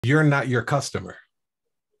you're not your customer.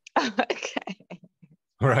 Okay.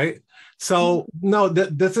 Right? So no,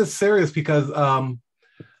 this is serious because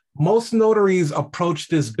most notaries approach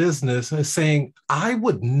this business as saying, I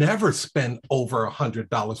would never spend over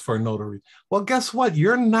 $100 for a notary. Well, guess what?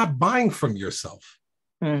 You're not buying from yourself.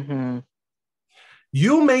 Mm-hmm.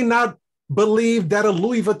 You may not believe that a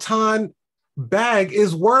Louis Vuitton bag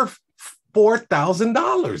is worth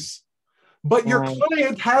 $4,000, but your Right.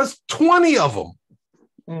 client has 20 of them.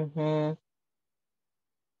 Mm-hmm.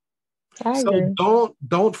 I So agree.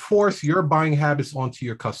 don't force your buying habits onto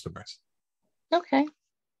your customers. Okay.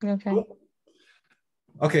 Okay.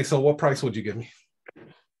 Okay, so what price would you give me?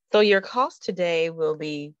 So your cost today will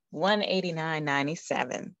be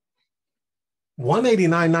 $189.97.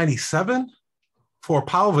 $189.97 for a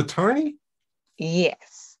power of attorney?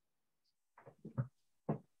 Yes.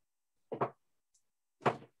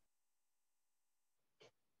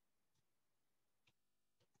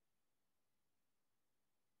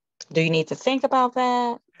 Do you need to think about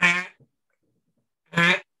that?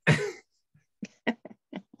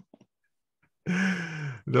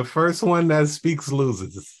 The first one that speaks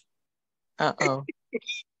loses. Uh-oh.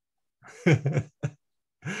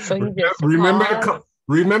 So you just remember the pause.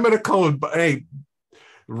 remember the code, but hey,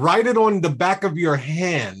 write it on the back of your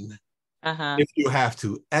hand Uh-huh. if you have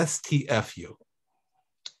to. STFU.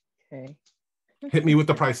 Okay. Hit me with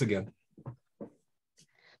the price again.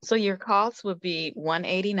 So your cost would be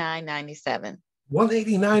 $189.97.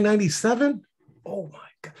 $189.97? Oh my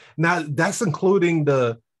God. Now that's including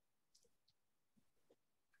the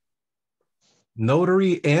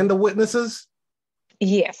notary and the witnesses?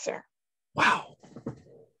 Yes, sir. Wow.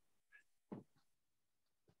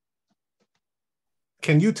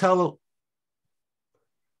 Can you tell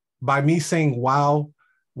by me saying wow,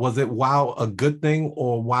 was it wow a good thing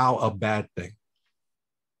or wow a bad thing?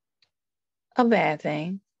 A bad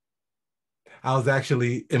thing. I was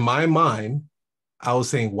actually, in my mind, I was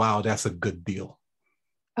saying, wow, that's a good deal.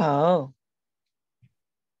 Oh.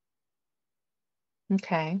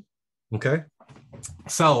 Okay. Okay.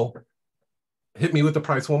 So hit me with the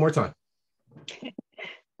price one more time.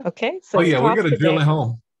 Okay. So Oh, your yeah, we're cost going to drill today. it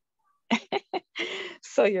home.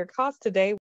 So your cost today